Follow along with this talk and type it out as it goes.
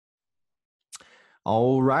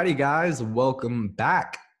Alrighty, guys, welcome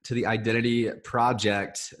back to the Identity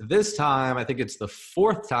Project. This time, I think it's the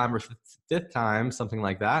fourth time or fifth time, something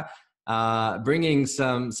like that. Bringing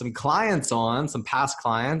some clients on, some past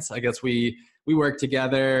clients. I guess we worked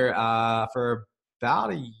together for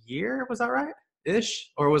about a year. Was that right?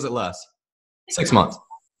 Ish, or was it less? 6 months.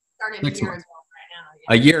 Started a 6 months. year ago right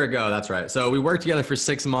now. A Yeah. year ago, that's right. So we worked together for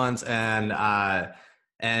 6 months, and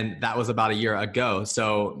that was about a year ago.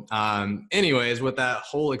 So, anyways, with that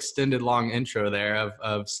whole extended long intro there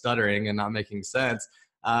of stuttering and not making sense,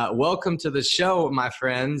 welcome to the show, my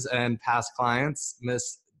friends and past clients,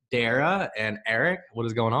 Miss Dara and Eric. What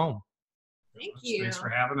is going on? Thank you. Thanks for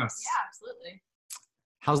having us. Yeah, absolutely.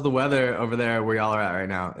 How's the weather over there where y'all are at right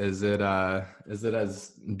now? Is it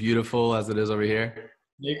as beautiful as it is over here?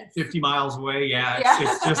 50 miles away, Yeah.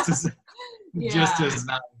 it's just as just as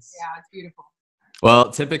nice. Yeah, it's beautiful.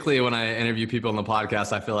 Well, typically when I interview people on the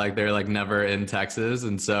podcast, I feel like they're like never in Texas.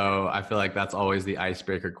 And so I feel like that's always the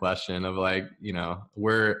icebreaker question of like,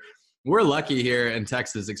 we're lucky here in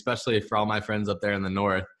Texas, especially for all my friends up there in the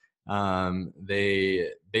north.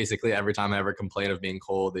 They basically every time I ever complain of being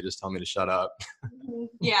cold, they just tell me to shut up.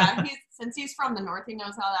 Yeah, since he's from the north, he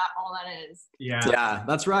knows how all that is. Yeah,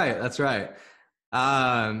 that's right. That's right.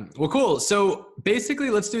 Well, cool. So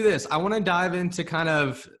basically, let's do this. I want to dive into kind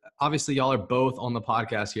of, obviously, y'all are both on the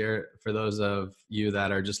podcast here for those of you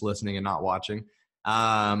that are just listening and not watching.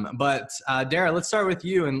 But Dara, let's start with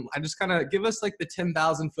you. And I just kind of give us like the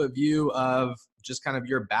 10,000 foot view of just kind of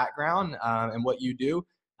your background and what you do.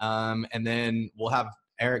 And then we'll have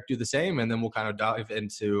Eric do the same. And then we'll kind of dive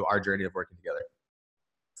into our journey of working together.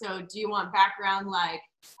 So do you want background like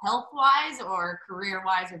health-wise or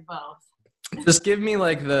career-wise or both? Just give me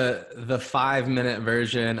like the 5-minute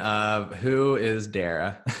version of who is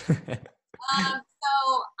Dara. So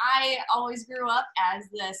I always grew up as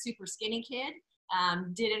the super skinny kid.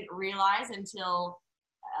 Didn't realize until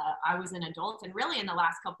I was an adult, and really in the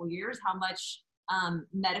last couple years, how much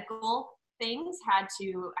medical things had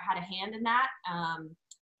a hand in that.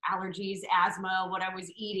 Allergies, asthma, what I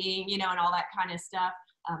was eating, and all that kind of stuff,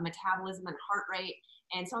 metabolism and heart rate.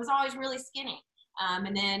 And so I was always really skinny.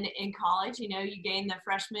 And then in college, you gain the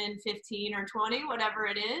freshman 15 or 20, whatever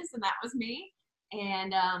it is. And that was me.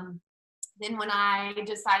 And then when I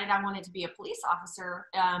decided I wanted to be a police officer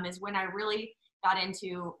is when I really got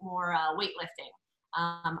into more weightlifting.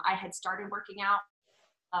 I had started working out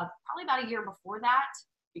probably about a year before that,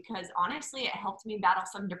 because honestly, it helped me battle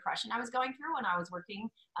some depression I was going through when I was working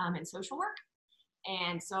in social work.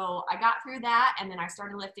 And so I got through that, and then I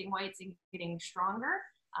started lifting weights and getting stronger.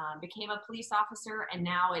 Became a police officer, and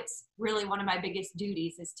now it's really one of my biggest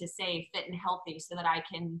duties is to stay fit and healthy so that I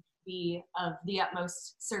can be of the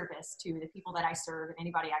utmost service to the people that I serve and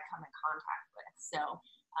anybody I come in contact with. So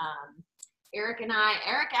Eric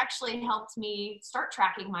actually helped me start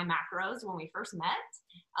tracking my macros when we first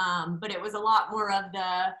met, but it was a lot more of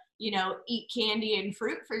the eat candy and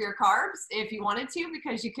fruit for your carbs if you wanted to,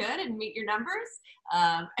 because you could and meet your numbers.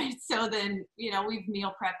 And so then, we've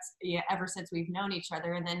meal prepped ever since we've known each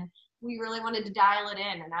other. And then we really wanted to dial it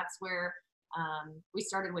in. And that's where we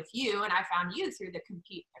started with you. And I found you through the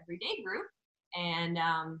Compete Everyday group. And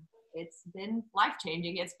it's been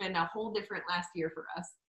life-changing. It's been a whole different last year for us.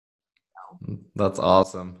 That's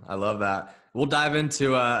awesome. I love that. We'll dive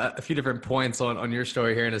into a few different points on your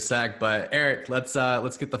story here in a sec, but Eric, let's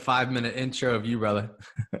get the 5-minute intro of you, brother.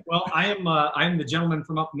 Well, I'm the gentleman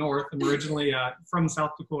from up north. I'm originally from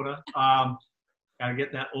South Dakota. Gotta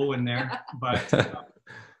get that O in there. But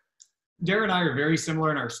Dara and I are very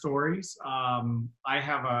similar in our stories. I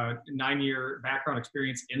have a 9-year background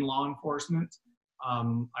experience in law enforcement.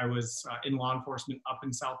 I was in law enforcement up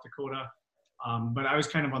in South Dakota. But I was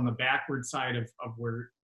kind of on the backward side of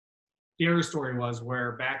where Dara's story was,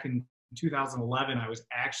 where back in 2011, I was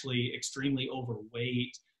actually extremely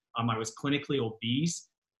overweight. I was clinically obese.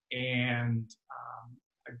 And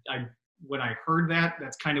when I heard that,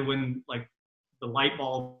 that's kind of when like the light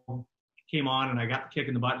bulb came on and I got the kick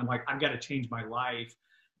in the butt. And I'm like, I've got to change my life.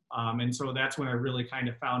 And so that's when I really kind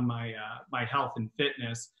of found my health and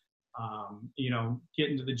fitness.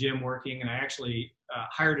 Getting to the gym, working, and I actually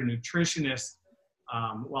hired a nutritionist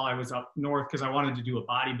while I was up north because I wanted to do a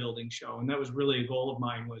bodybuilding show, and that was really a goal of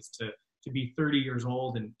mine, was to be 30 years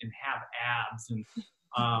old and have abs. And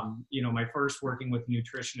my first working with a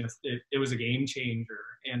nutritionist, it was a game changer.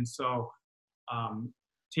 And so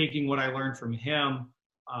taking what I learned from him,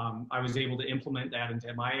 I was able to implement that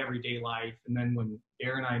into my everyday life. And then when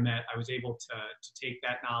Dara and I met, I was able to take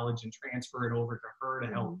that knowledge and transfer it over to her to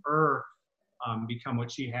help her become what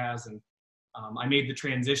she has. And I made the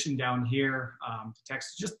transition down here to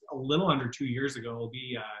Texas just a little under 2 years ago. It'll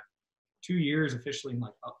be 2 years officially in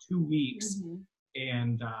like about 2 weeks.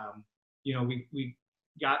 And, you know, we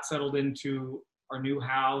got settled into our new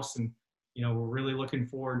house, and, you know, we're really looking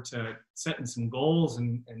forward to setting some goals.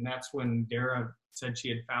 And that's when Dara said she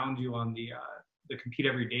had found you on the Compete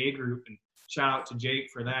Every Day group, and shout out to Jake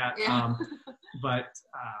for that. Yeah. But,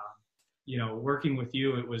 you know, working with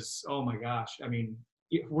you, it was, oh my gosh. I mean,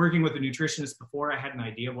 working with a nutritionist before, I had an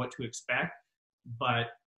idea of what to expect, but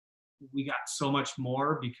we got so much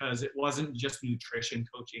more because it wasn't just nutrition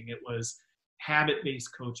coaching. It was habit-based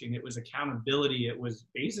coaching. It was accountability. It was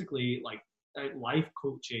basically like life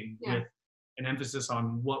coaching with an emphasis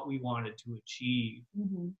on what we wanted to achieve.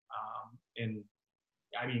 And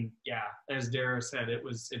I mean, yeah, as Dara said,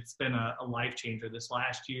 it's been a life changer this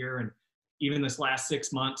last year, and even this last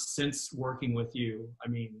 6 months since working with you. I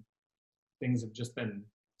mean, things have just been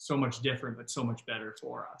so much different, but so much better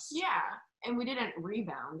for us. Yeah. And we didn't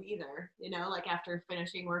rebound either, you know, like after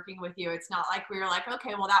finishing working with you, it's not like we were like,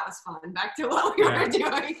 okay, well, that was fun. Back to what we were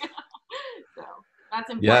doing. So that's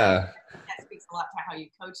important. Yeah. That speaks a lot to how you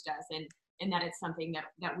coached us, and that it's something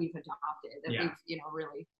that we've adopted, that we've, you know,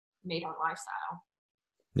 really made our lifestyle.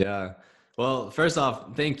 Yeah. Well, first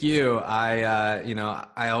off, thank you. I, you know,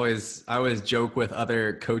 I always joke with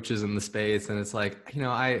other coaches in the space, and it's like, you know,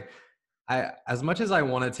 I, as much as I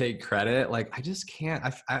want to take credit, like I just can't,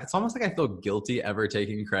 it's almost like I feel guilty ever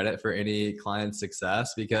taking credit for any client's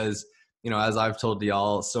success, because, you know, as I've told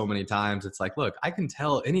y'all so many times, it's like, look, I can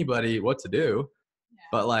tell anybody what to do,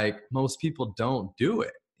 but like most people don't do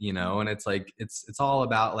it, you know? And it's like, it's all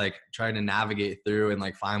about like trying to navigate through and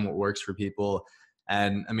like find what works for people.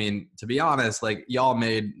 And I mean, to be honest, like y'all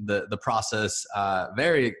made the process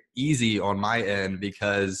very easy on my end,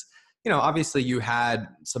 because, you know, obviously you had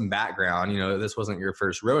some background, you know, this wasn't your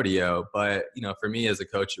first rodeo, but, you know, for me as a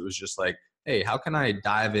coach, it was just like, hey, how can I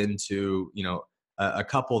dive into, you know, a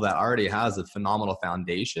couple that already has a phenomenal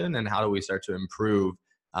foundation, and how do we start to improve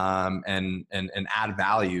and add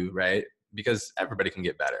value, right? Because everybody can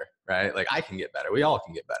get better, right? Like I can get better. We all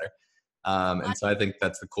can get better. And so I think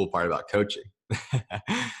that's the cool part about coaching.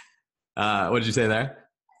 What did you say there?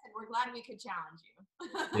 I said, we're glad we could challenge you.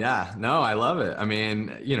 Yeah, no, I love it. I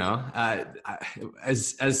mean, you know,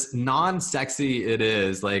 as non-sexy it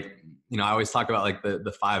is, like, you know, I always talk about like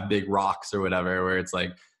the 5 big rocks or whatever, where it's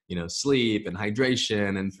like, you know, sleep and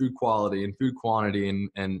hydration and food quality and food quantity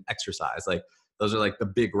and exercise. Like those are like the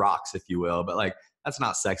big rocks, if you will, but like, that's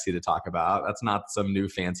not sexy to talk about. That's not some new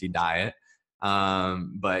fancy diet.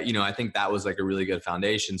 But, you know, I think that was like a really good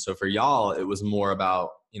foundation. So for y'all, it was more about,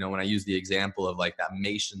 you know, when I use the example of like that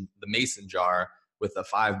the mason jar with the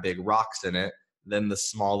 5 big rocks in it, then the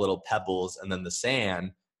small little pebbles, and then the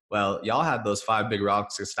sand. Well, y'all had those 5 big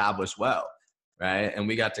rocks established well, right? And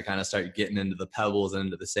we got to kind of start getting into the pebbles and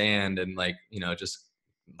into the sand, and like, you know, just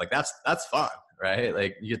like that's fun, right?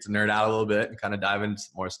 Like you get to nerd out a little bit and kind of dive into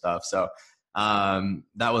some more stuff. So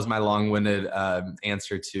that was my long-winded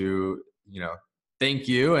answer to, you know, thank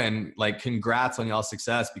you and like congrats on y'all's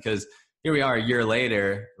success, because here we are a year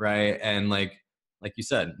later, right? And like you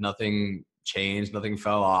said, nothing changed, nothing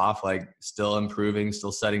fell off, like still improving,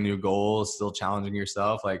 still setting new goals, still challenging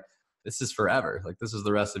yourself. Like this is forever. Like this is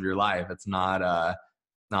the rest of your life. It's not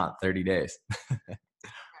 30 days.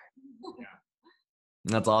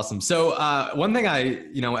 That's awesome. So one thing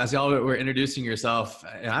you know, as y'all were introducing yourself,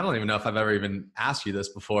 and I don't even know if I've ever even asked you this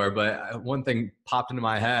before, but one thing popped into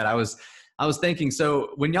my head. I was thinking,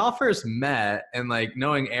 so when y'all first met, and like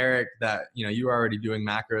knowing Eric, that, you know, you were already doing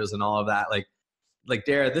macros and all of that, like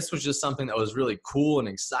Dara, this was just something that was really cool and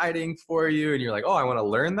exciting for you, and you're like, oh, I want to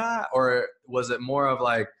learn that? Or was it more of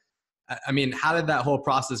like, I mean, how did that whole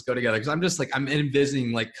process go together? Because I'm just like, I'm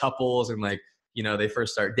envisioning like couples, and like, you know, they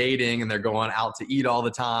first start dating and they're going out to eat all the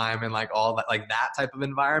time and like all that, like that type of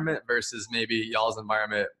environment, versus maybe y'all's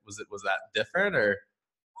environment. Was that different, or?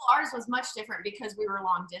 Well, ours was much different because we were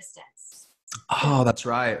long distance. Oh, that's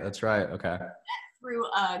right. Okay. Through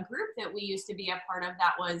a group that we used to be a part of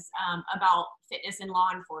that was about fitness and law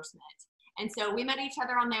enforcement. And so we met each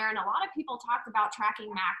other on there, and a lot of people talked about tracking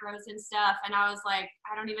macros and stuff. And I was like,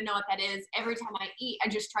 I don't even know what that is. Every time I eat, I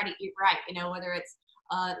just try to eat right, you know, whether it's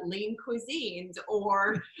lean cuisines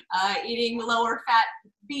or eating lower fat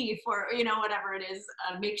beef, or, you know, whatever it is,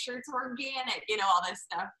 make sure it's organic, you know, all this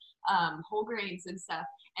stuff, whole grains and stuff.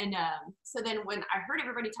 And so then when I heard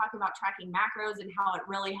everybody talking about tracking macros and how it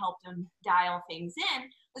really helped them dial things in, I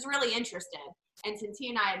was really interested. And since he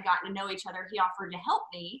and I had gotten to know each other, he offered to help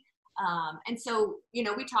me And so, you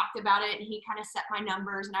know, we talked about it and he kind of set my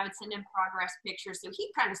numbers and I would send him progress pictures. So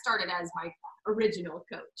he kind of started as my original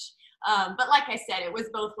coach. But like I said, it was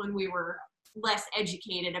both when we were less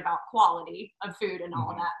educated about quality of food and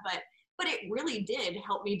all that. But it really did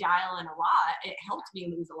help me dial in a lot. It helped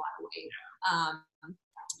me lose a lot of weight.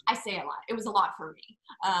 I say a lot. It was a lot for me.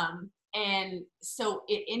 And so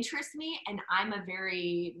it interests me, and I'm a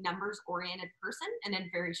very numbers-oriented person and a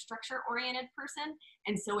very structure-oriented person.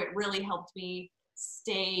 And so it really helped me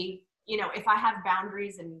stay, you know, if I have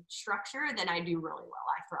boundaries and structure, then I do really well.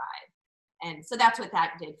 I thrive. And so that's what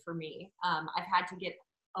that did for me. I've had to get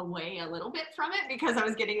away a little bit from it because I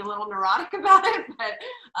was getting a little neurotic about it,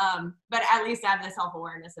 but at least I have the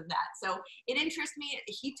self-awareness of that. So it interests me.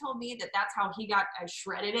 He told me that that's how he got as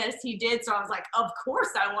shredded as he did. So I was like, of course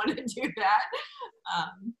I want to do that.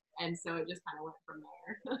 And so it just kind of went from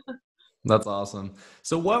there. That's awesome.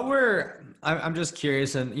 So I'm just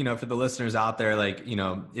curious, and, you know, for the listeners out there, like, you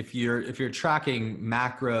know, if you're tracking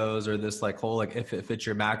macros or this like whole, like if it fits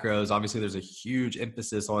your macros, obviously there's a huge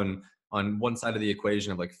emphasis on one side of the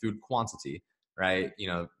equation of like food quantity, right? You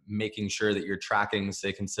know, making sure that you're tracking,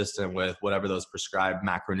 stay consistent with whatever those prescribed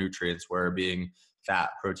macronutrients were, being fat,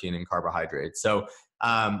 protein, and carbohydrates. So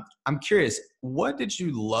I'm curious, what did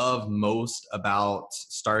you love most about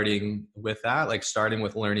starting with that? Like starting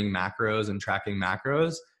with learning macros and tracking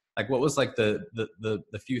macros? Like what was like the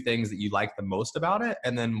few things that you liked the most about it?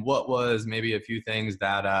 And then what was maybe a few things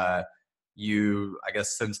that you, I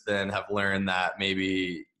guess, since then have learned that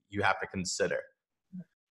maybe you have to consider?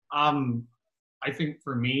 I think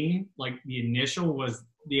for me, like the initial was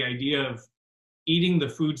the idea of eating the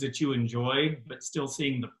foods that you enjoyed, but still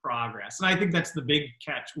seeing the progress. And I think that's the big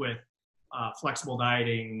catch with flexible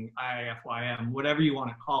dieting, IIFYM, whatever you want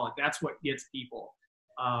to call it. That's what gets people.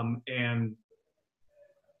 And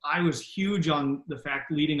I was huge on the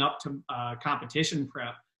fact leading up to competition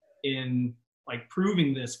prep in like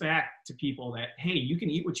proving this fact to people that, hey, you can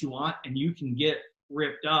eat what you want and you can get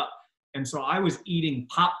ripped up. And so I was eating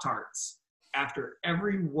Pop-Tarts after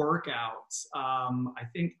every workout, I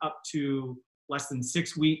think up to less than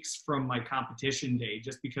 6 weeks from my competition day,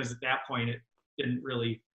 just because at that point it didn't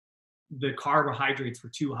really, the carbohydrates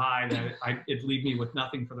were too high that it'd leave me with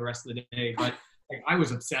nothing for the rest of the day. But like, I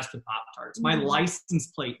was obsessed with Pop-Tarts. My license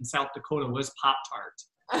plate in South Dakota was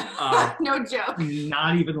Pop-Tart. No joke.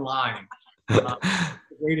 Not even lying. The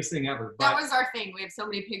greatest thing ever. That was our thing. We have so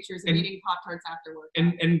many pictures of eating Pop-Tarts after work.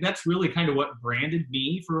 And that's really kind of what branded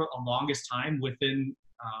me for a longest time within,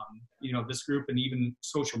 you know, this group and even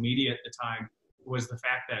social media at the time, was the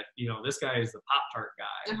fact that, you know, this guy is the Pop-Tart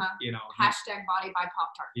guy, you know. Hashtag body by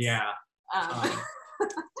Pop-Tarts. Yeah.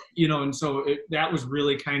 You know, and so that was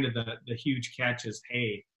really kind of the huge catch is,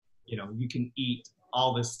 hey, you know, you can eat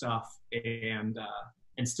all this stuff and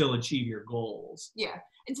still achieve your goals. Yeah.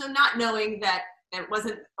 And so not knowing that it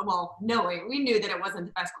wasn't, well, knowing, we knew that it wasn't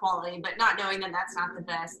the best quality, but not knowing that that's not the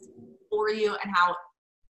best for you and how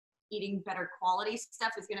eating better quality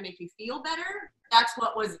stuff is going to make you feel better. That's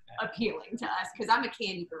what was appealing to us, because I'm a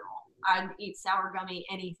candy girl. I'd eat sour gummy,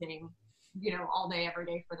 anything, you know, all day, every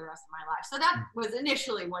day for the rest of my life. So that was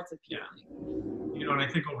initially what's appealing. Yeah. You know, and I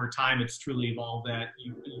think over time it's truly evolved that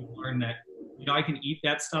you learn that, you know, I can eat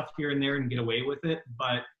that stuff here and there and get away with it,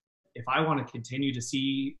 but if I want to continue to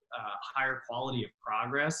see higher quality of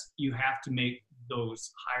progress, you have to make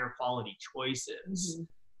those higher quality choices.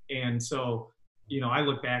 And so, you know, I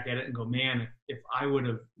look back at it and go, man, if I would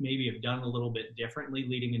have maybe have done a little bit differently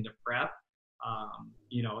leading into prep,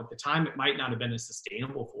 you know, at the time it might not have been as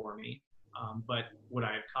sustainable for me, but would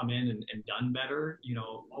I have come in and done better? You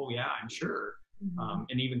know, oh yeah, I'm sure.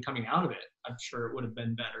 And even coming out of it, I'm sure it would have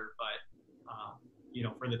been better. But you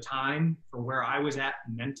know, for the time, for where I was at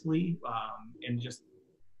mentally, and just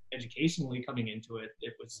educationally coming into it,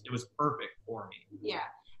 it was perfect for me. Yeah.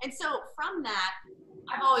 And so from that,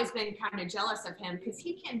 I've always been kind of jealous of him, because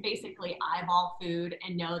he can basically eyeball food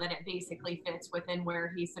and know that it basically fits within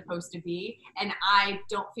where he's supposed to be. And I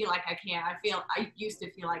don't feel like I can. I used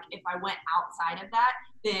to feel like if I went outside of that,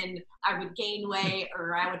 then I would gain weight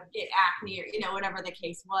or I would get acne or, you know, whatever the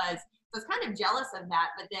case was. So I was kind of jealous of that.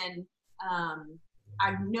 But then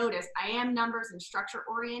I've noticed I am numbers and structure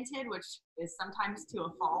oriented, which is sometimes to a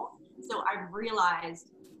fault. So I've realized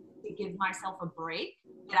to give myself a break,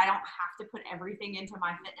 that I don't have to put everything into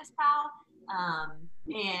MyFitnessPal,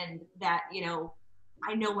 and that, you know,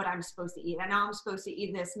 I know what I'm supposed to eat. I know I'm supposed to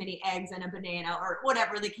eat this many eggs and a banana or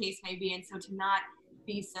whatever the case may be. And so to not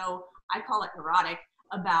be so, I call it neurotic,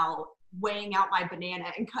 about weighing out my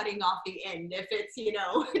banana and cutting off the end if it's, you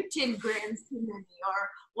know, 10 grams too many or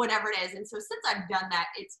whatever it is. And so since I've done that,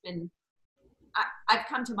 it's been I've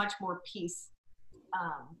come to much more peace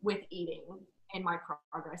with eating in my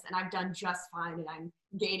progress, and I've done just fine, and I'm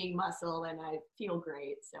gaining muscle and I feel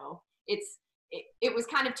great. So it was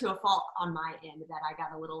kind of to a fault on my end that I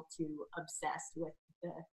got a little too obsessed with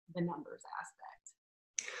the numbers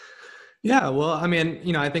aspect. Yeah, well, I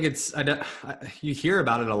mean, I think you hear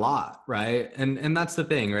about it a lot, right? And that's the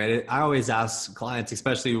thing, right? I always ask clients,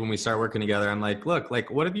 especially when we start working together, I'm like, look,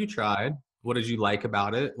 like, what have you tried? What did you like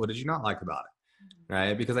about it? What did you not like about it?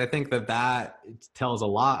 Right? Because I think that tells a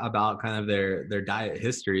lot about kind of their diet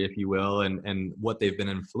history, if you will, and what they've been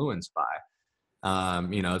influenced by.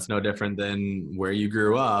 It's no different than where you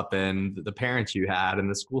grew up and the parents you had and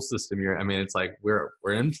the school system it's like we're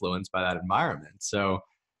influenced by that environment. So,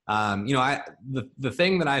 the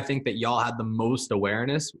thing that I think that y'all had the most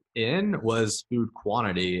awareness in was food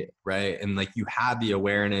quantity, right? And like you had the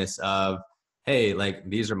awareness of, hey, like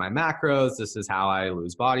these are my macros. This is how I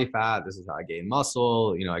lose body fat. This is how I gain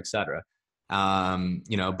muscle, et cetera.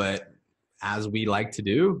 But as we like to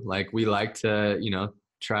do, like we like to,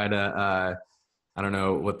 try to, I don't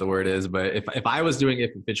know what the word is, but if I was doing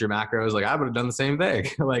it for Fit Your Macros, like I would have done the same thing.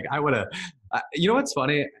 Like I would have, what's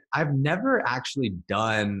funny? I've never actually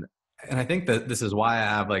done, and I think that this is why I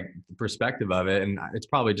have like the perspective of it. And it's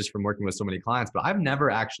probably just from working with so many clients, but I've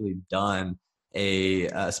never actually done a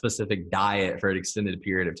specific diet for an extended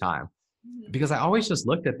period of time because I always just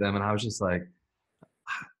looked at them and I was just like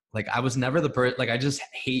I was never the person, like I just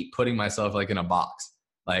hate putting myself like in a box.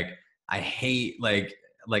 Like I hate like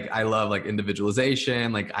I love like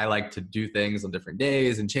individualization. Like I like to do things on different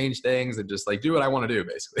days and change things and just like do what I want to do,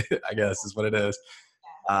 basically, I guess is what it is.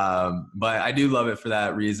 But I do love it for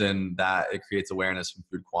that reason that it creates awareness from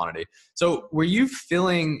food quantity. So were you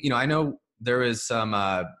feeling, I know there is some,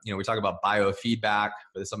 we talk about biofeedback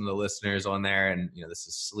for some of the listeners on there and, this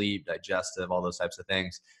is sleep, digestive, all those types of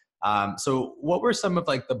things. So what were some of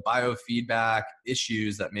like the biofeedback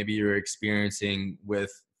issues that maybe you're experiencing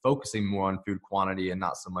with focusing more on food quantity and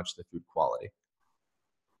not so much the food quality?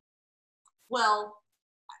 Well,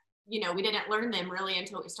 we didn't learn them really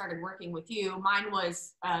until we started working with you. Mine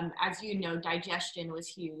was, as you know, digestion was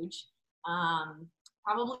huge.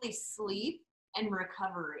 Probably sleep and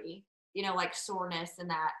recovery, like soreness and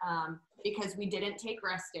that, because we didn't take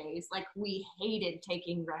rest days. Like we hated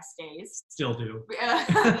taking rest days. Still do.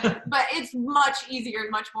 But it's much easier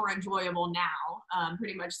and much more enjoyable now,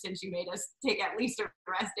 pretty much since you made us take at least a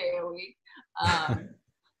rest day a week.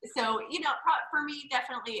 So, for me,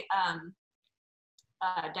 definitely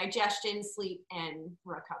digestion, sleep, and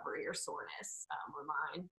recovery or soreness were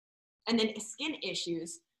mine. And then skin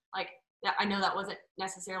issues, like I know that wasn't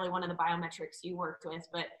necessarily one of the biometrics you worked with,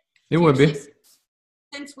 but it would be.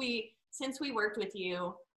 Since we worked with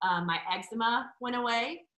you, my eczema went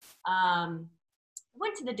away. I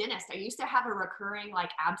went to the dentist. I used to have a recurring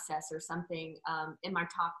like abscess or something in my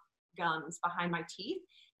top gums behind my teeth,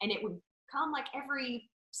 and it would come like every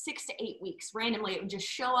 6 to 8 weeks randomly. It would just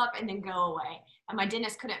show up and then go away, and my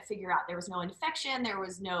dentist couldn't figure out there was no infection, there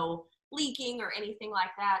was no leaking or anything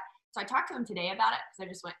like that. So I talked to him today about it because I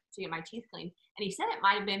just went to get my teeth cleaned, and he said it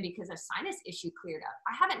might have been because a sinus issue cleared up.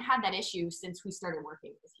 I haven't had that issue since we started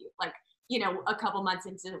working with you. Like, a couple months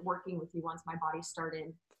into working with you, once my body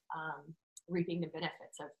started reaping the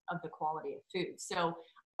benefits of the quality of food. So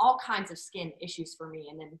all kinds of skin issues for me,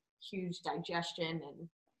 and then huge digestion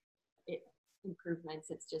and improvements.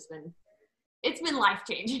 It's been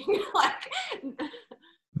life-changing.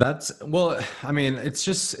 It's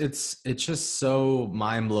just so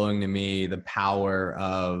mind-blowing to me, the power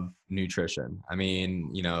of nutrition.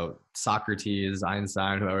 Socrates,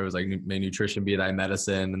 Einstein, whoever was like, may nutrition be thy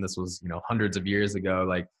medicine. And this was, hundreds of years ago.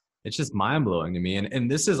 Like, it's just mind-blowing to me. And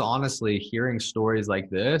this is honestly, hearing stories like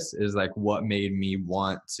this is like what made me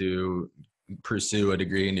want to pursue a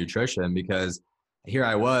degree in nutrition, because here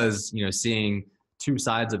I was, seeing two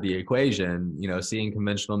sides of the equation, seeing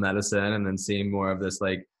conventional medicine and then seeing more of this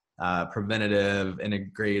like preventative,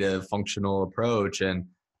 integrative, functional approach. And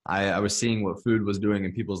I was seeing what food was doing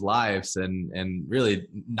in people's lives, and really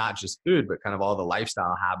not just food, but kind of all the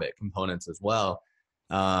lifestyle habit components as well.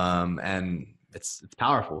 And it's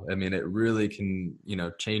powerful. It really can,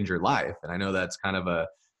 change your life. And I know that's kind of a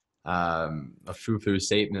foo-foo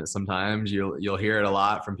statement. Sometimes you'll hear it a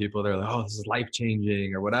lot from people. They're like, oh, this is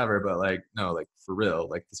life-changing or whatever. But like, no, like for real,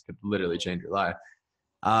 like this could literally change your life.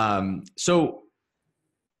 So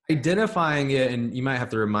identifying it, and you might have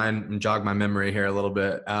to remind and jog my memory here a little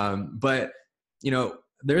bit. But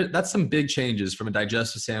that's some big changes from a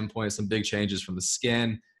digestive standpoint, some big changes from the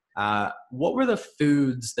skin. What were the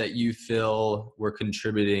foods that you feel were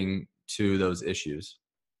contributing to those issues?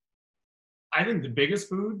 I think the biggest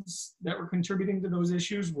foods that were contributing to those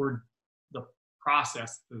issues were the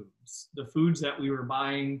processed foods, the foods that we were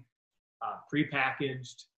buying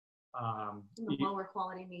prepackaged. The lower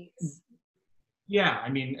quality meats. Yeah, I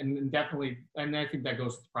mean, and definitely, and I think that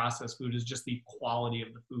goes with processed food is just the quality of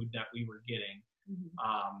the food that we were getting.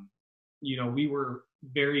 Mm-hmm. You know, we were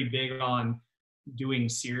very big on doing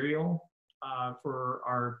cereal for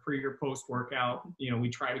our pre or post workout. You know, we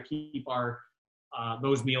try to keep our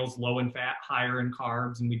those meals low in fat, higher in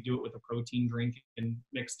carbs, and we do it with a protein drink and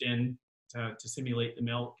mixed in to simulate the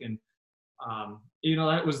milk. And you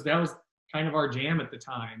know, that was kind of our jam at the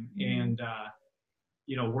time. Mm-hmm. And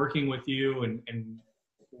you know, working with you and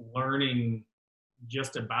learning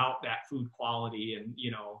just about that food quality and,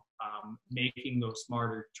 you know, making those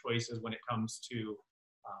smarter choices when it comes to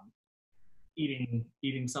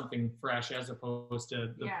eating something fresh as opposed to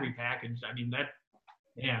the prepackaged. I mean, that,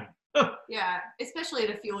 man. Yeah, especially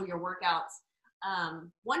to fuel your workouts.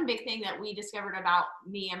 One big thing that we discovered about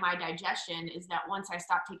me and my digestion is that once I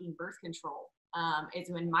stopped taking birth control, is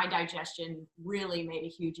when my digestion really made a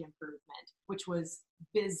huge improvement, which was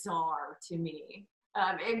bizarre to me.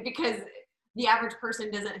 And because the average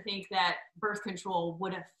person doesn't think that birth control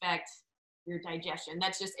would affect your digestion.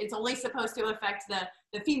 That's just, it's only supposed to affect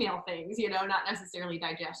the female things, you know, not necessarily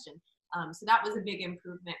digestion. So that was a big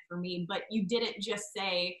improvement for me. But you didn't just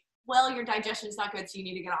say, well, your digestion's not good, so you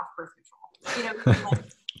need to get off birth control. You know, like,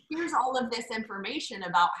 here's all of this information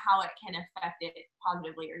about how it can affect it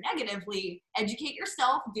positively or negatively. Educate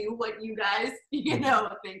yourself, do what you guys, you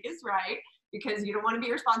know, think is right, because you don't want to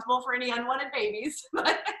be responsible for any unwanted babies.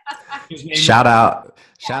 Shout out,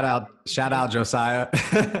 Josiah.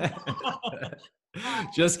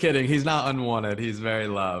 Just kidding. He's not unwanted. He's very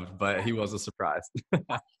loved, but he was a surprise.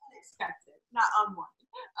 Unexpected, not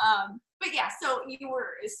unwanted. But yeah, so you were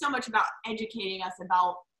so much about educating us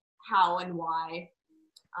about how and why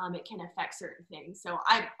it can affect certain things. So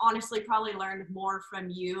I honestly probably learned more from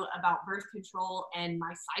you about birth control and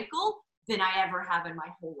my cycle than I ever have in my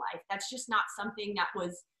whole life. That's just not something that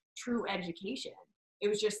was true education. It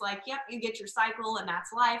was just like, yep, you get your cycle and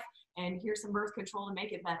that's life, and here's some birth control to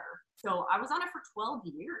make it better. So I was on it for 12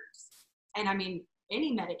 years. And I mean,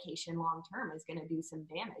 any medication long term is going to do some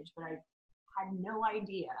damage, but I had no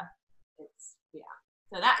idea.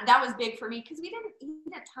 So that was big for me because we didn't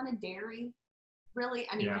eat a ton of dairy, really.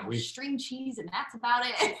 I mean, we have string cheese and that's about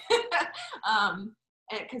it.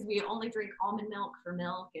 Because we only drink almond milk for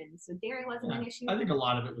milk, and so dairy wasn't an issue. I think a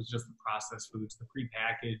lot of it was just the processed foods, the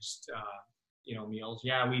prepackaged, you know, meals.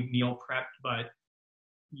 Yeah, we meal prepped, but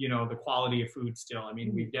you know, the quality of food still. I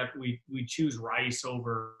mean, we choose rice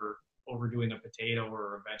over doing a potato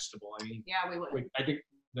or a vegetable. I mean, yeah, we would. I think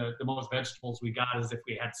the most vegetables we got is if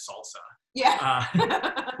we had salsa. Yeah.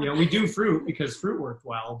 You know, we do fruit because fruit worked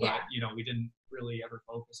well, but you know, we didn't really ever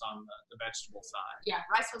focus on the vegetable side. Yeah,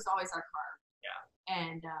 rice was always our carb. Yeah.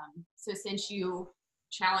 And so since you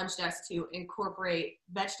challenged us to incorporate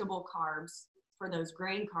vegetable carbs for those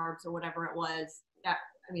grain carbs or whatever it was,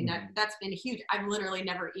 that's been huge. I've literally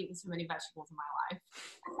never eaten so many vegetables in my life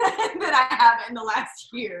that I have in the last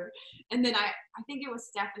year. And then I think it was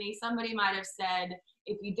Stephanie, somebody might have said,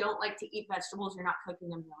 if you don't like to eat vegetables, you're not cooking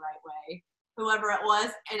them the right way. Whoever it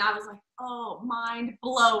was. And I was like, oh, mind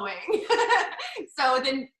blowing. So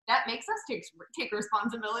then that makes us take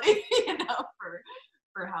responsibility, you know,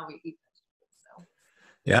 for how we eat vegetables. So.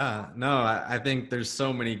 Yeah, no, I think there's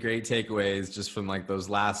so many great takeaways just from like those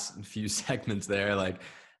last few segments there. Like,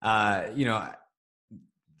 you know,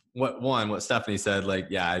 what Stephanie said, like,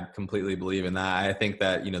 yeah, I completely believe in that. I think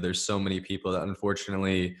that, you know, there's so many people that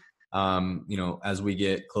unfortunately, you know, as we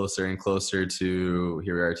get closer and closer to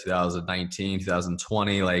here we are, 2019,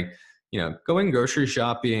 2020, like, you know, going grocery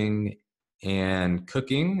shopping and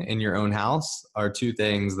cooking in your own house are two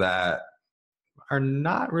things that are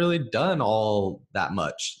not really done all that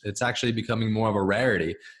much. It's actually becoming more of a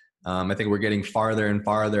rarity. I think we're getting farther and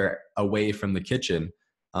farther away from the kitchen.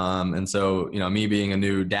 And so, you know, me being a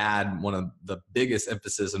new dad, one of the biggest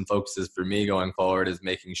emphasis and focuses for me going forward is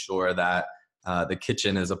making sure that the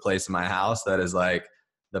kitchen is a place in my house that is like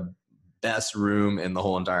the best room in the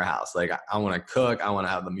whole entire house. Like I want to cook. I want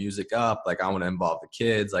to have the music up. Like I want to involve the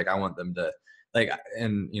kids. Like I want them to like,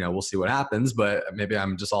 and you know, we'll see what happens, but maybe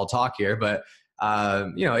I'm just all talk here, but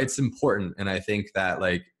you know, it's important. And I think that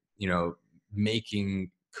like, you know,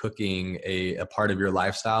 making cooking a part of your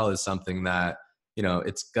lifestyle is something that, you know,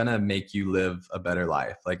 it's going to make you live a better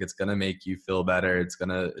life. Like it's going to make you feel better. It's going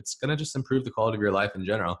to just improve the quality of your life in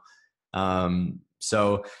general.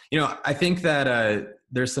 So, you know, I think that,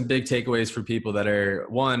 there's some big takeaways for people that are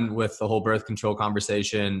one with the whole birth control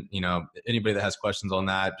conversation. You know, anybody that has questions on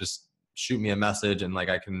that, just shoot me a message and like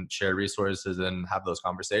I can share resources and have those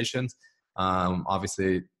conversations.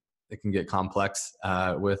 Obviously it can get complex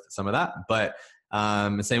with some of that, but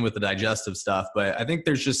same with the digestive stuff. But I think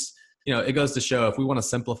there's just, you know, it goes to show if we want to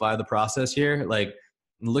simplify the process here, like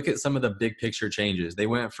look at some of the big picture changes. They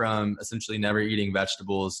went from essentially never eating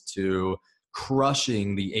vegetables to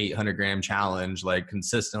crushing the 800 gram challenge, like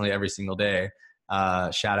consistently every single day.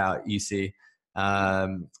 Shout out EC.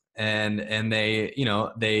 And they, you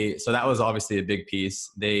know, so that was obviously a big piece.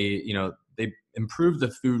 They improved the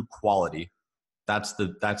food quality. That's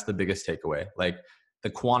the biggest takeaway. Like the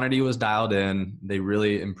quantity was dialed in. They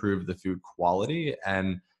really improved the food quality.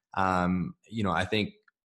 And, you know, I think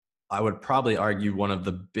I would probably argue one of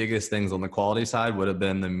the biggest things on the quality side would have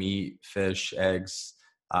been the meat, fish, eggs,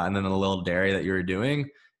 and then the little dairy that you were doing.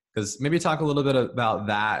 Because maybe talk a little bit about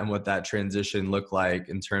that and what that transition looked like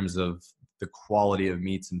in terms of the quality of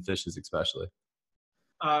meats and fishes, especially.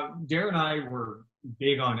 Darren and I were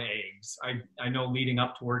big on eggs. I know leading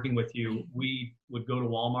up to working with you, we would go to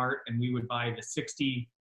Walmart and we would buy the 60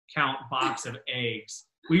 count box of eggs.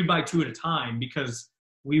 We'd buy 2 at a time because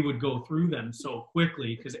we would go through them so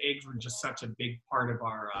quickly because eggs were just such a big part of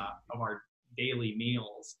our daily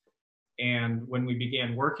meals. And when we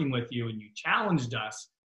began working with you and you challenged us,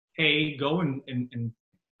 hey, go and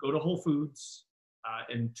go to Whole Foods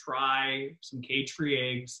and try some cage-free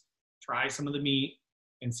eggs, try some of the meat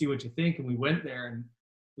and see what you think. And we went there and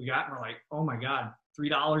we're like, oh my God,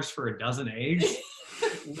 $3 for a dozen eggs?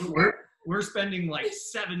 we're spending like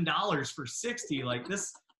 $7 for 60. Like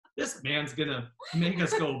this man's gonna make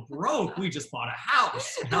us go broke. We just bought a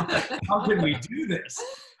house. How can we do this?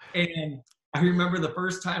 And I remember the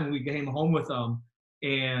first time we came home with them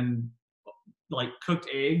and like cooked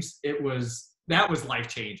eggs, that was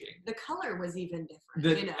life-changing. The color was even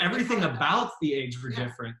different. Everything about the eggs were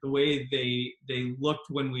different. The way they looked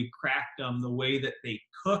when we cracked them, the way that they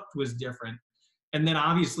cooked was different. And then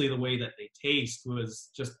obviously the way that they taste was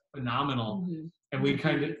just phenomenal. Mm-hmm.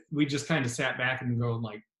 And we just kind of sat back and go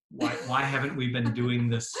like, why haven't we been doing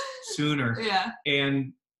this sooner? Yeah.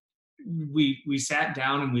 And we sat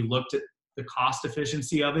down and we looked at the cost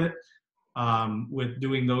efficiency of it with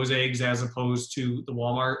doing those eggs as opposed to the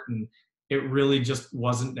Walmart, and it really just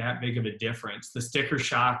wasn't that big of a difference. The sticker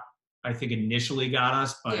shock, I think, initially got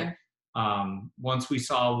us, but once we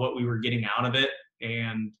saw what we were getting out of it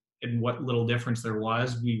and what little difference there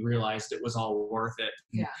was, we realized it was all worth it.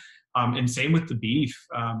 Yeah. And same with the beef.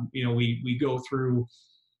 We go through,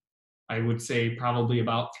 I would say, probably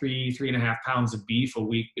about 3.5 pounds of beef a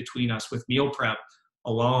week between us with meal prep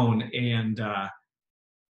alone, and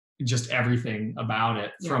just everything about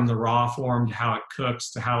it, from the raw form to how it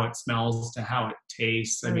cooks to how it smells to how it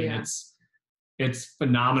tastes. I mean, it's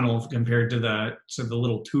phenomenal compared to the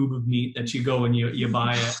little tube of meat that you go and you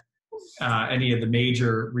buy at any of the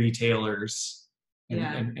major retailers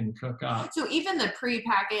and cook up. So even the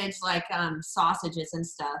pre-packaged like sausages and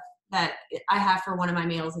stuff that I have for one of my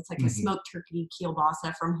meals, it's like a smoked turkey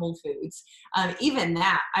kielbasa from Whole Foods. Even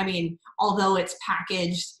that, I mean, although it's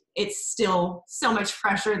packaged, it's still so much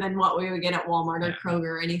fresher than what we would get at Walmart or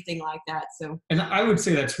Kroger or anything like that. So, and I would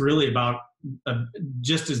say that's really about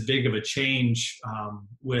just as big of a change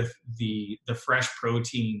with the fresh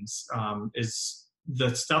proteins is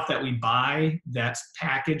the stuff that we buy that's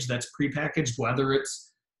packaged, that's prepackaged, whether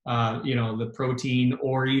it's the protein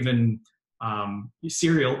or even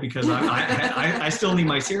cereal, because I still need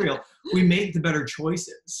my cereal. We make the better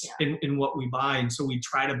choices in what we buy, and so we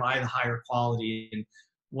try to buy the higher quality. And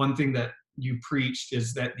one thing that you preached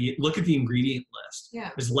is that look at the ingredient list.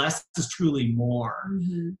 Because less is truly more.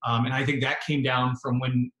 And I think that came down from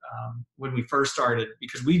when we first started,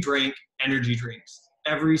 because we drank energy drinks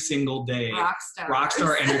every single day.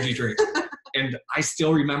 Rockstar energy drinks. And I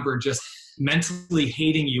still remember just mentally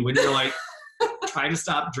hating you when you're like, try to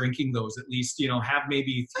stop drinking those, at least, have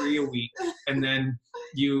maybe 3 a week. And then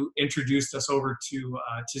you introduced us over to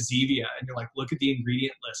Zevia, and you're like, look at the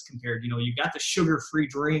ingredient list compared, you got the sugar-free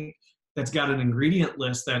drink that's got an ingredient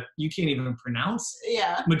list that you can't even pronounce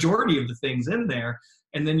majority of the things in there.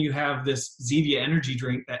 And then you have this Zevia energy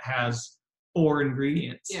drink that has 4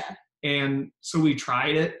 ingredients. And so we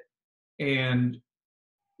tried it, and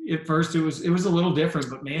at first it was a little different,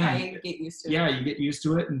 but man, you get used to it. You get used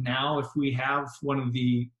to it. And now if we have one of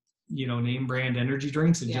the, name brand energy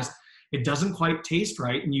drinks, it doesn't quite taste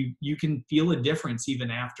right. And you can feel a difference even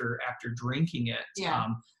after drinking it.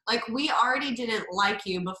 Like we already didn't like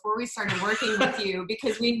you before we started working with you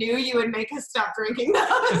because we knew you would make us stop drinking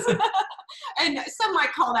those. And some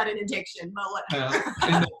might call that an addiction, but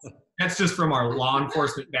whatever. That's just from our law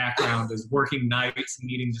enforcement background, is working nights and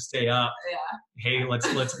needing to stay up. Yeah. Hey,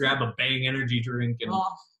 let's grab a Bang energy drink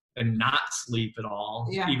and not sleep at all,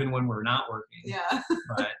 even when we're not working. Yeah.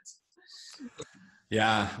 But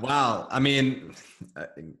yeah. Wow. I mean,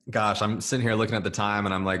 gosh, I'm sitting here looking at the time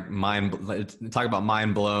and I'm like talk about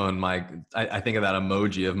mind blown. Like I think of that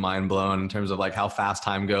emoji of mind blown in terms of like how fast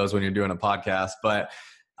time goes when you're doing a podcast. But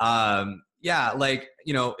yeah, like,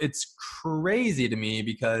 you know, it's crazy to me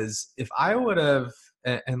because if I would have,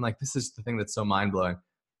 and like, this is the thing that's so mind blowing.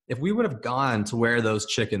 If we would have gone to where those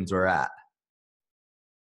chickens were at,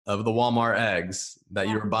 of the Walmart eggs that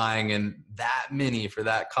you were buying in that many for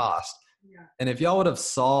that cost. Yeah. And if y'all would have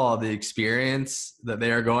saw the experience that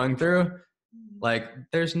they are going through, like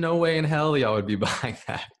there's no way in hell y'all would be buying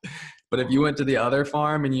that. But if you went to the other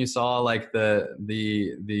farm and you saw like the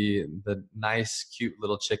nice, cute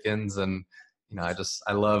little chickens, and you know,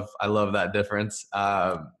 I love that difference.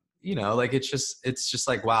 You know, like it's just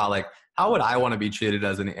like, wow, like how would I want to be treated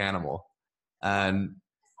as an animal? And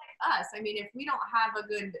us. I mean, if we don't have a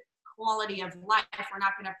good quality of life, we're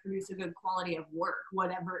not going to produce a good quality of work,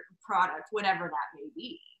 whatever product, whatever that may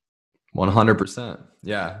be. 100%.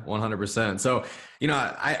 Yeah, 100%. So, you know,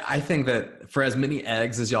 I think that for as many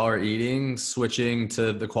eggs as y'all are eating, switching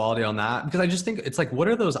to the quality on that, because I just think it's like, what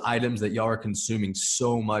are those items that y'all are consuming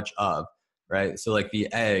so much of, right? So like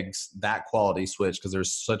the eggs, that quality switch, because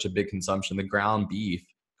there's such a big consumption, the ground beef,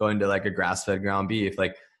 going to like a grass-fed ground beef,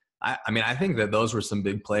 like, I mean, I think that those were some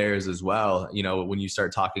big players as well. You know, when you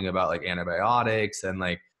start talking about like antibiotics and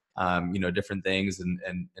like, you know, different things and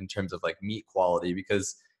in terms of like meat quality,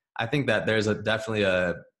 because I think that there's definitely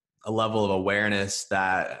a level of awareness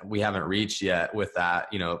that we haven't reached yet with that.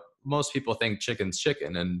 You know, most people think chicken's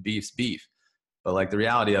chicken and beef's beef, but like the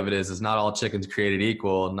reality of it is not all chicken's created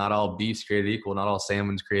equal, not all beef's created equal, not all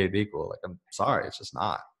salmon's created equal. Like, I'm sorry, it's just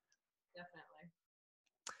not.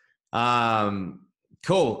 Definitely.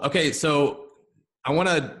 Cool. Okay. So I want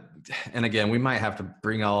to, and again, we might have to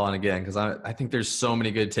bring all on again, because I think there's so many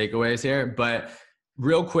good takeaways here, but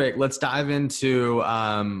real quick, let's dive into,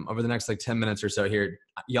 over the next like 10 minutes or so here.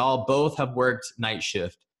 Y'all both have worked night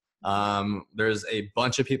shift. There's a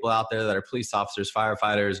bunch of people out there that are police officers,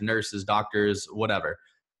 firefighters, nurses, doctors, whatever.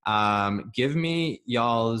 Give me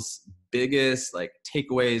y'all's biggest like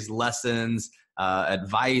takeaways, lessons,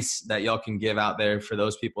 advice that y'all can give out there for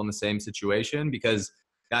those people in the same situation. Because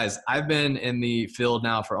guys, I've been in the field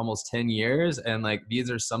now for almost 10 years, and like these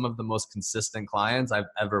are some of the most consistent clients I've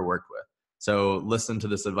ever worked with. So listen to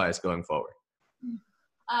this advice going forward.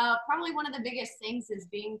 Probably one of the biggest things is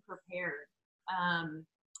being prepared.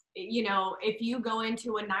 You know, if you go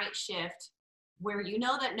into a night shift where you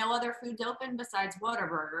know that no other food's open besides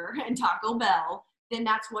Whataburger and Taco Bell, then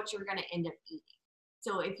that's what you're going to end up eating.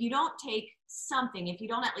 So if you don't take something, if you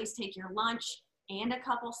don't at least take your lunch and a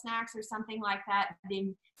couple snacks or something like that,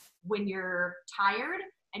 then when you're tired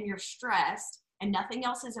and you're stressed and nothing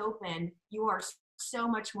else is open, you are so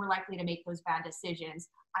much more likely to make those bad decisions.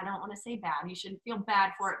 I don't want to say bad, you shouldn't feel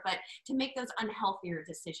bad for it, but to make those unhealthier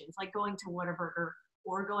decisions, like going to Whataburger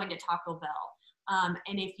or going to Taco Bell.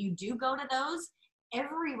 And if you do go to those,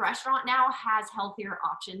 every restaurant now has healthier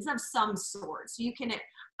options of some sort. So you can,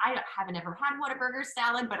 I haven't ever had Whataburger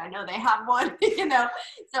salad, but I know they have one, you know,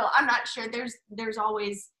 so I'm not sure. There's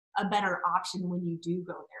always a better option when you do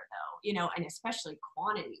go there though, you know, and especially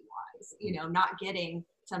quantity wise, you know, not getting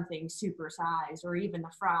something supersized or even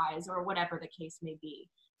the fries or whatever the case may be.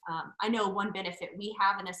 I know one benefit we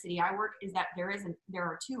have in the city I work is that there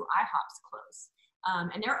are 2 IHOPs close,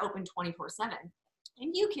 and they're open 24/7.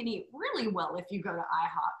 And you can eat really well if you go to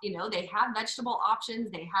IHOP. You know, they have vegetable options,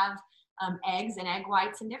 they have eggs and egg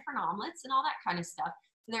whites and different omelets and all that kind of stuff.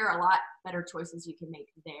 So there are a lot better choices you can make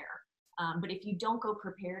there. But if you don't go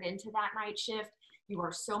prepared into that night shift,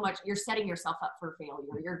 you're setting yourself up for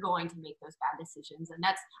failure. You're going to make those bad decisions. And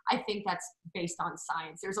I think that's based on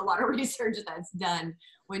science. There's a lot of research that's done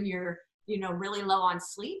when you're, you know, really low on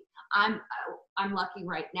sleep. I'm lucky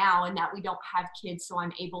right now in that we don't have kids, so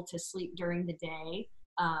I'm able to sleep during the day.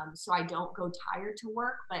 So I don't go tired to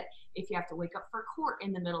work. But if you have to wake up for court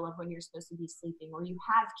in the middle of when you're supposed to be sleeping, or you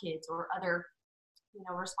have kids or other, you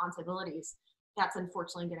know, responsibilities, that's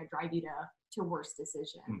unfortunately going to drive you to worse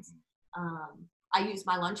decisions. I use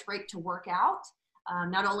my lunch break to work out,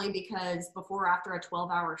 not only because before or after a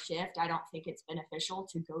 12-hour shift, I don't think it's beneficial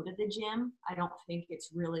to go to the gym. I don't think it's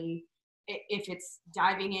really, if it's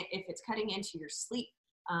cutting into your sleep,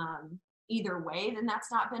 either way, then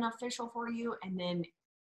that's not beneficial for you. And then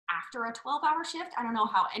after a 12-hour shift, I don't know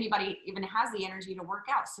how anybody even has the energy to work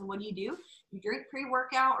out. So what do? You drink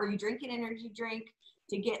pre-workout or you drink an energy drink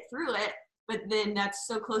to get through it, but then that's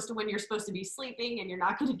so close to when you're supposed to be sleeping and you're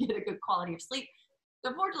not going to get a good quality of sleep.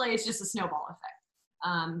 So unfortunately, it's just a snowball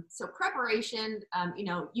effect. So preparation, you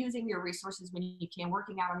know, using your resources when you can,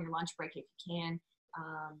 working out on your lunch break if you can.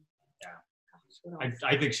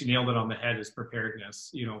 I think she nailed it on the head, is preparedness.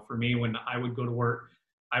 You know, for me, when I would go to work,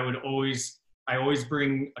 I always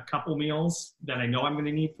bring a couple meals that I know I'm going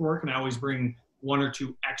to need for work, and I always bring 1 or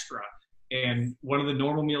 2 extra. And one of the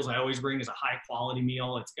normal meals I always bring is a high quality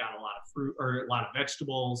meal. It's got a lot of fruit or a lot of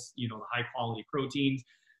vegetables, you know, the high quality proteins.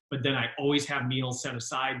 But then I always have meals set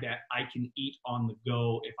aside that I can eat on the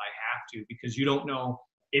go if I have to, because you don't know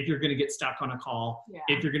if you're going to get stuck on a call,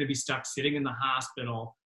 if you're going to be stuck sitting in the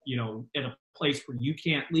hospital, you know, in a place where you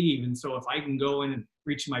can't leave. And so if I can go in and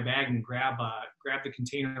reach in my bag and grab the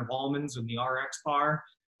container of almonds and the RX bar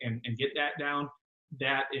and get that down,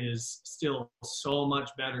 that is still so much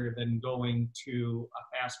better than going to a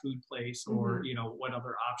fast food place or, you know, what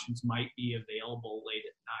other options might be available late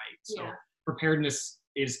at night. So preparedness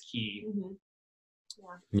is key.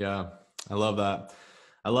 Yeah, I love that.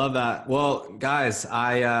 I love that. Well, guys,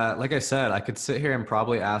 like I said, I could sit here and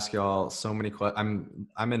probably ask y'all so many questions.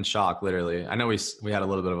 I'm in shock, literally. I know we had a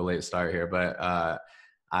little bit of a late start here, but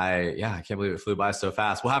I can't believe it flew by so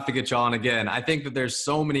fast. We'll have to get y'all on again. I think that there's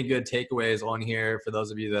so many good takeaways on here for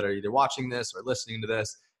those of you that are either watching this or listening to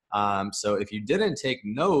this. So if you didn't take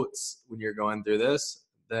notes when you're going through this,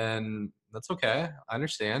 then that's okay. I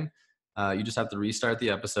understand. You just have to restart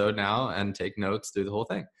the episode now and take notes through the whole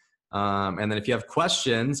thing. And then if you have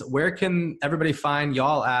questions, where can everybody find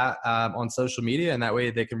y'all at on social media? And that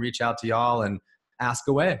way they can reach out to y'all and ask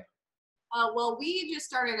away. Well, we just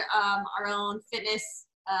started our own fitness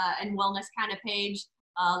and wellness kind of page.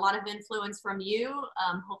 A lot of influence from you.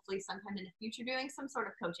 Hopefully sometime in the future doing some sort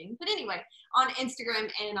of coaching. But anyway, on Instagram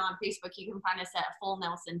and on Facebook, you can find us at Full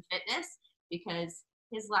Nelson Fitness, because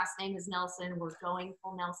his last name is Nelson. We're going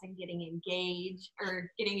Full Nelson, getting engaged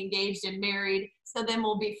and married. So then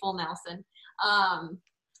we'll be Full Nelson.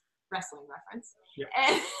 Wrestling reference. Yeah.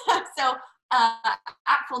 And so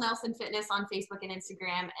at Full Nelson Fitness on Facebook and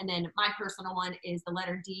Instagram. And then my personal one is the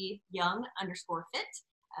letter D, Young _fit.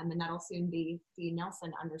 And that'll soon be D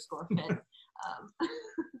Nelson _fit.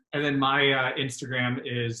 And then my Instagram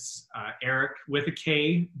is Eric with a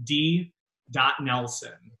K, D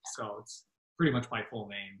 .Nelson. So it's pretty much my full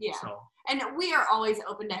name. Yeah. So. And we are always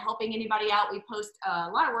open to helping anybody out. We post a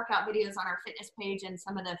lot of workout videos on our fitness page and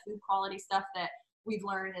some of the food quality stuff that we've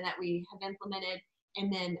learned and that we have implemented.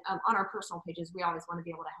 And then on our personal pages, we always want to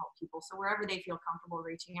be able to help people. So wherever they feel comfortable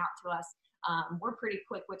reaching out to us, we're pretty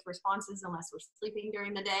quick with responses unless we're sleeping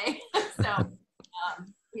during the day. So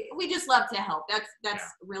we just love to help. That's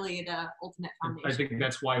really the ultimate foundation. I think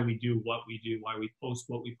that's why we do what we do, why we post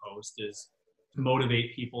what we post, is to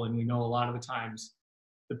motivate people. And we know a lot of the times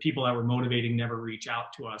the people that we're motivating never reach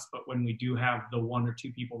out to us. But when we do have the 1 or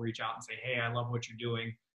 2 people reach out and say, hey, I love what you're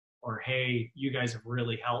doing, or hey, you guys have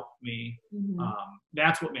really helped me,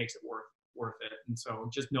 that's what makes it worth it. And so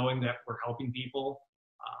just knowing that we're helping people,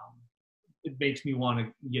 it makes me want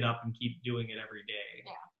to get up and keep doing it every day.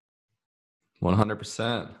 Yeah.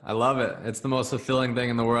 100%. I love it. It's the most fulfilling thing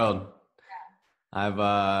in the world.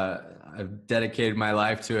 I've dedicated my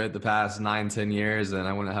life to it the past 9-10 years, and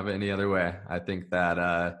I wouldn't have it any other way. I think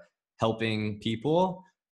that helping people,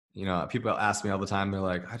 you know, people ask me all the time, they're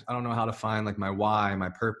like, I don't know how to find like my why, my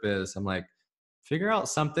purpose. I'm like, figure out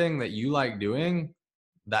something that you like doing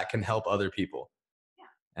that can help other people. Yeah.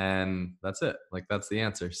 And that's it. Like, that's the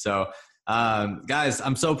answer. So guys,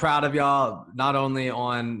 I'm so proud of y'all, not only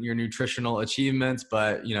on your nutritional achievements,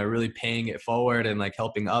 but, you know, really paying it forward and like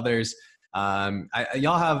helping others.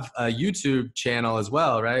 Y'all have a YouTube channel as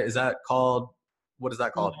well, right? Is that called, what is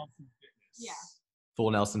that called? Yeah.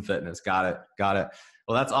 Full Nelson Fitness. Got it.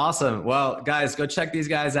 Well, that's awesome. Well, guys, go check these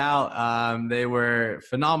guys out. They were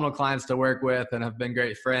phenomenal clients to work with and have been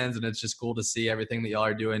great friends. And it's just cool to see everything that y'all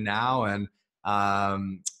are doing now. And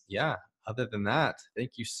other than that,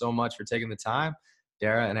 thank you so much for taking the time,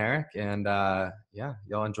 Dara and Eric. And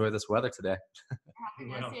y'all enjoy this weather today.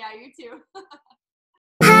 Yes, yeah, you too.